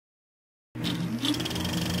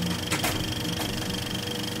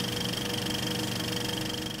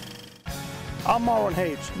I'm Marwan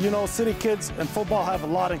Hage. You know, city kids and football have a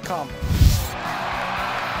lot in common.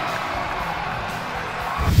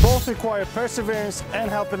 Both require perseverance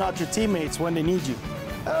and helping out your teammates when they need you.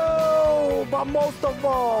 Oh, but most of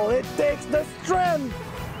all, it takes the strength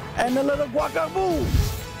and a little guacamole.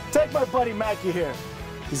 Take my buddy Mackie here.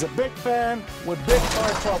 He's a big fan with big car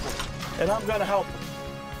trouble, and I'm gonna help him.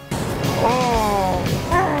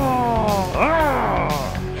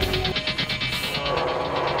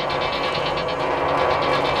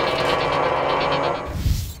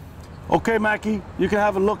 Okay, Mackie, you can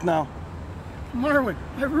have a look now. Marwan,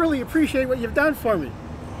 I really appreciate what you've done for me,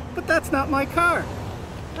 but that's not my car.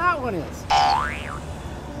 That one is.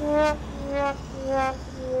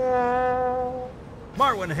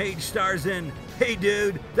 Marwan Hage stars in Hey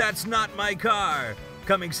Dude, That's Not My Car,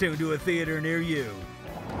 coming soon to a theater near you.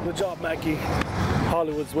 Good job, Mackie.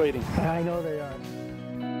 Hollywood's waiting. I know they are.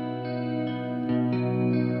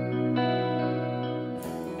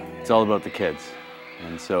 It's all about the kids.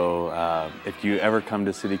 And so if you ever come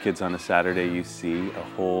to City Kids on a Saturday, you see a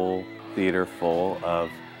whole theater full of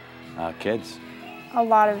kids. A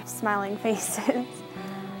lot of smiling faces.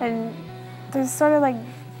 And there's sort of like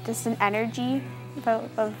just an energy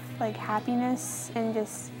of like happiness, and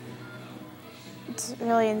just, it's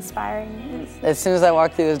really inspiring. As soon as I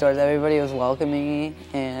walked through those doors, everybody was welcoming me,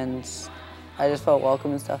 and I just felt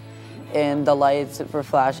welcome and stuff. And the lights were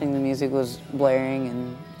flashing, the music was blaring,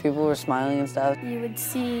 and people were smiling and stuff. You would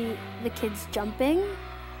see the kids jumping,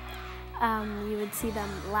 you would see them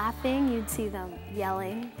laughing, you'd see them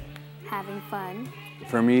yelling, having fun.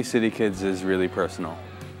 For me, City Kids is really personal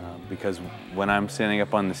because when I'm standing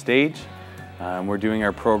up on the stage, we're doing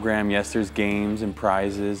our program. Yes, there's games and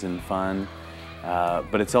prizes and fun,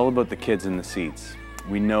 but it's all about the kids in the seats.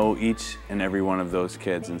 We know each and every one of those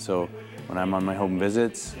kids, and so when I'm on my home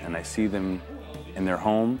visits and I see them in their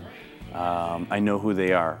home, I know who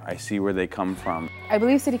they are. I see where they come from. I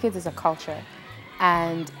believe City Kids is a culture,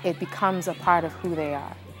 and it becomes a part of who they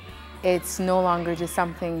are. It's no longer just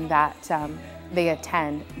something that they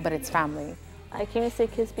attend, but it's family. I came to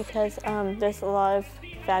City Kids because there's a lot of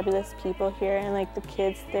fabulous people here, and like the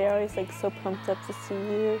kids, they're always like so pumped up to see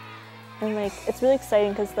you, and like it's really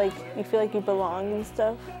exciting because like you feel like you belong and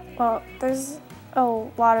stuff. Well, there's a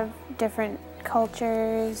lot of different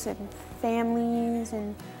cultures and families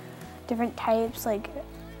and different types. Like,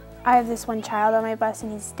 I have this one child on my bus,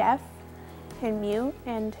 and he's deaf and mute,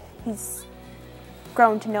 and he's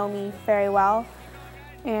grown to know me very well,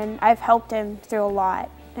 and I've helped him through a lot,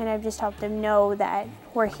 and I've just helped him know that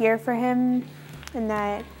we're here for him, and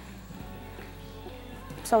that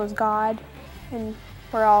so is God, and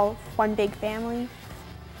we're all one big family.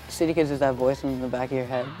 City Kids is that voice in the back of your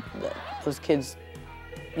head. Those kids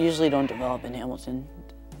usually don't develop in Hamilton.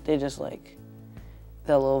 They just like,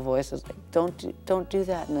 that little voice is like, don't do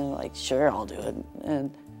that, and they're like, sure, I'll do it.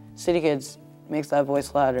 And City Kids makes that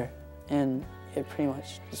voice louder, and it pretty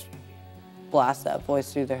much just blasts that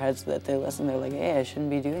voice through their heads so that they listen. They're like, hey, I shouldn't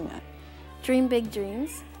be doing that. Dream Big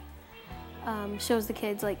Dreams shows the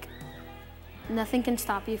kids like nothing can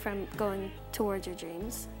stop you from going towards your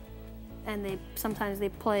dreams. And sometimes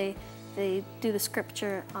they do the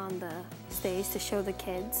scripture on the stage to show the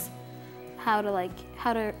kids how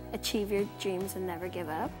to achieve your dreams and never give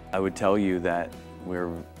up. I would tell you that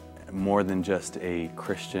we're more than just a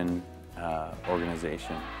Christian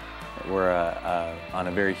organization. We're on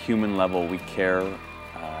a very human level. We care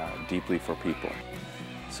deeply for people.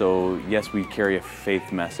 So yes, we carry a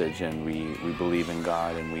faith message, and we believe in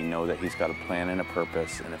God, and we know that He's got a plan and a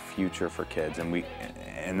purpose and a future for kids,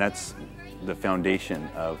 and that's the foundation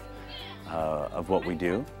of what we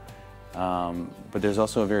do. But there's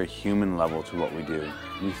also a very human level to what we do.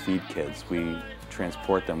 We feed kids, we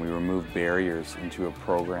transport them, we remove barriers into a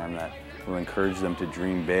program that will encourage them to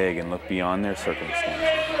dream big and look beyond their circumstances.